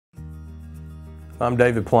I'm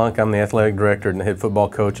David Plunk. I'm the athletic director and the head football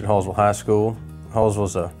coach at Hallsville High School.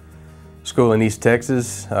 Hallsville's a school in East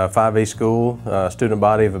Texas, 5A school, student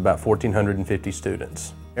body of about 1,450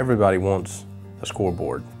 students. Everybody wants a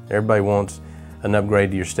scoreboard. Everybody wants an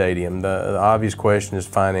upgrade to your stadium. The obvious question is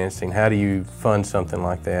financing. How do you fund something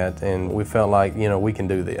like that? And we felt like, we can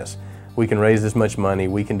do this. We can raise this much money,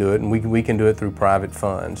 we can do it, and we can do it through private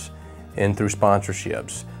funds and through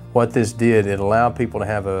sponsorships. What this did, it allowed people to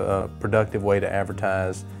have a productive way to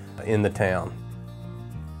advertise in the town.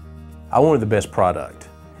 I wanted the best product,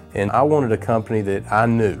 and I wanted a company that I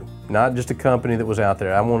knew, not just a company that was out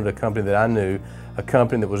there. I wanted a company that I knew, a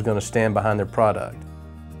company that was going to stand behind their product.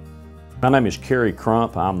 My name is Cary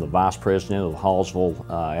Crump. I'm the Vice President of the Hallsville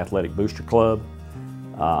Athletic Booster Club.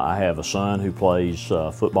 I have a son who plays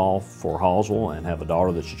football for Hallsville and have a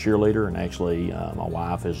daughter that's a cheerleader, and actually my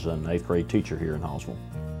wife is an 8th grade teacher here in Hallsville.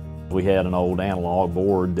 We had an old analog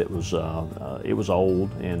board that was, it was old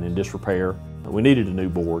and in disrepair. We needed a new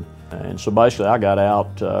board, and so basically I got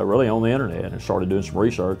out really on the internet and started doing some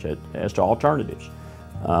research as to alternatives.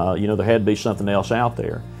 There had to be something else out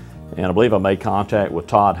there, and I believe I made contact with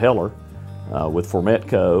Todd Heller with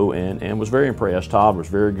Formetco and was very impressed. Todd was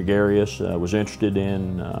very gregarious, was interested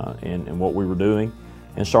in what we were doing,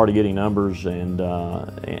 and started getting numbers and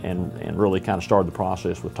really kind of started the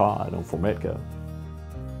process with Todd on Formetco.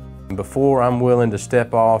 Before I'm willing to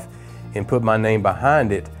step off and put my name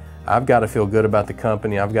behind it, I've got to feel good about the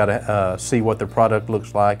company. I've got to see what the product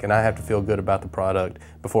looks like, and I have to feel good about the product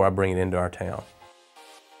before I bring it into our town.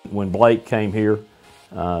 When Blake came here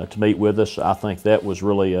to meet with us, I think that was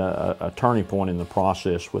really a turning point in the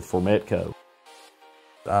process with Formetco.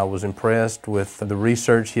 I was impressed with the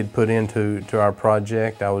research he had put into our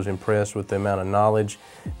project. I was impressed with the amount of knowledge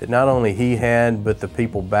that not only he had, but the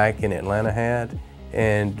people back in Atlanta had.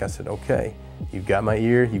 And I said, okay, you've got my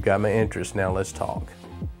ear, you've got my interest, now let's talk.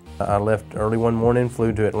 I left early one morning,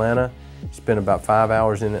 flew to Atlanta, spent about 5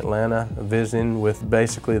 hours in Atlanta visiting with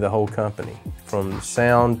basically the whole company, from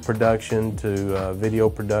sound production to video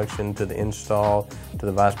production to the install to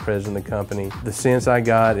the vice president of the company. The sense I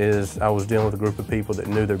got is I was dealing with a group of people that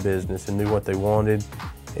knew their business and knew what they wanted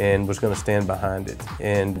and was going to stand behind it.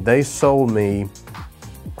 And they sold me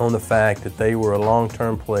on the fact that they were a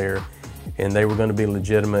long-term player and they were going to be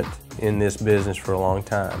legitimate in this business for a long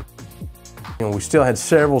time. We still had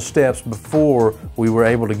several steps before we were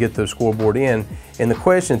able to get the scoreboard in, and the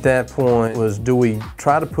question at that point was, do we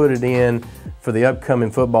try to put it in for the upcoming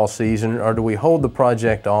football season, or do we hold the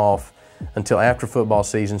project off until after football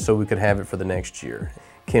season so we could have it for the next year?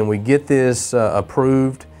 Can we get this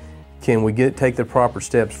approved? Can we take the proper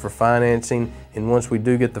steps for financing? And once we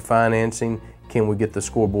do get the financing, can we get the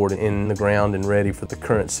scoreboard in the ground and ready for the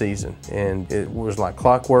current season? And it was like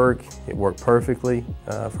clockwork. It worked perfectly.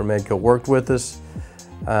 Formetco worked with us.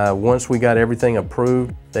 Once we got everything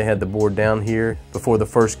approved, they had the board down here. Before the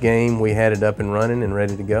first game, we had it up and running and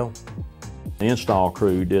ready to go. The install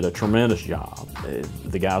crew did a tremendous job.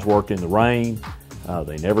 The guys worked in the rain.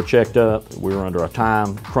 They never checked up. We were under a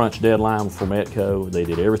time crunch deadline with Formetco. They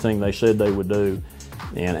did everything they said they would do.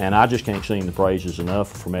 And I just can't sing the praises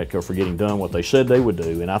enough for Formetco for getting done what they said they would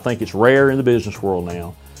do. And I think it's rare in the business world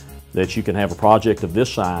now that you can have a project of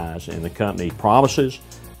this size and the company promises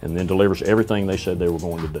and then delivers everything they said they were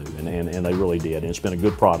going to do. And they really did. And it's been a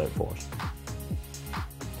good product for us.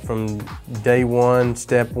 From day one,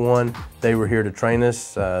 step one, they were here to train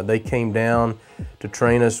us. They came down to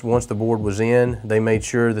train us once the board was in. They made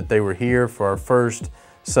sure that they were here for our first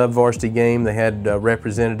sub-varsity game. They had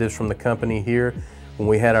representatives from the company here. When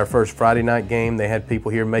we had our first Friday night game, they had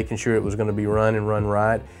people here making sure it was going to be run and run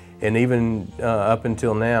right. And even up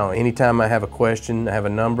until now, anytime I have a question, I have a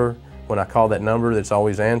number. When I call that number, that's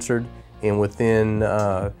always answered. And within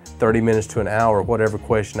 30 minutes to an hour, whatever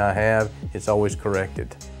question I have, it's always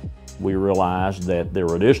corrected. We realized that there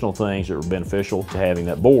were additional things that were beneficial to having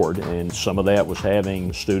that board, and some of that was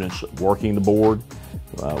having students working the board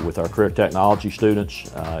with our career technology students,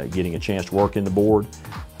 getting a chance to work in the board.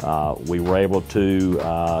 We were able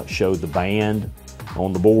to show the band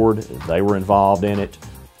on the board. They were involved in it.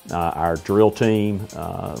 Our drill team,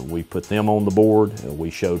 we put them on the board. We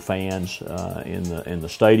showed fans in the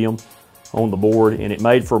stadium on the board, and it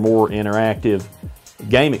made for a more interactive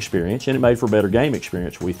game experience, and it made for a better game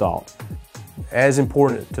experience, we thought. As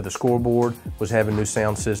important to the scoreboard was having a new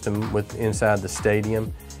sound system inside the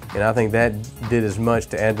stadium, and I think that did as much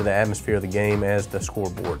to add to the atmosphere of the game as the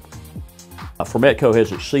scoreboard. Formetco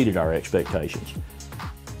has exceeded our expectations.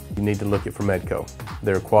 You need to look at Formetco.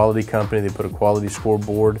 They're a quality company. They put a quality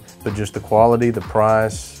scoreboard, but just the quality, the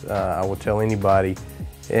price, I will tell anybody,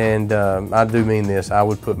 and I do mean this, I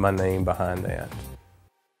would put my name behind that.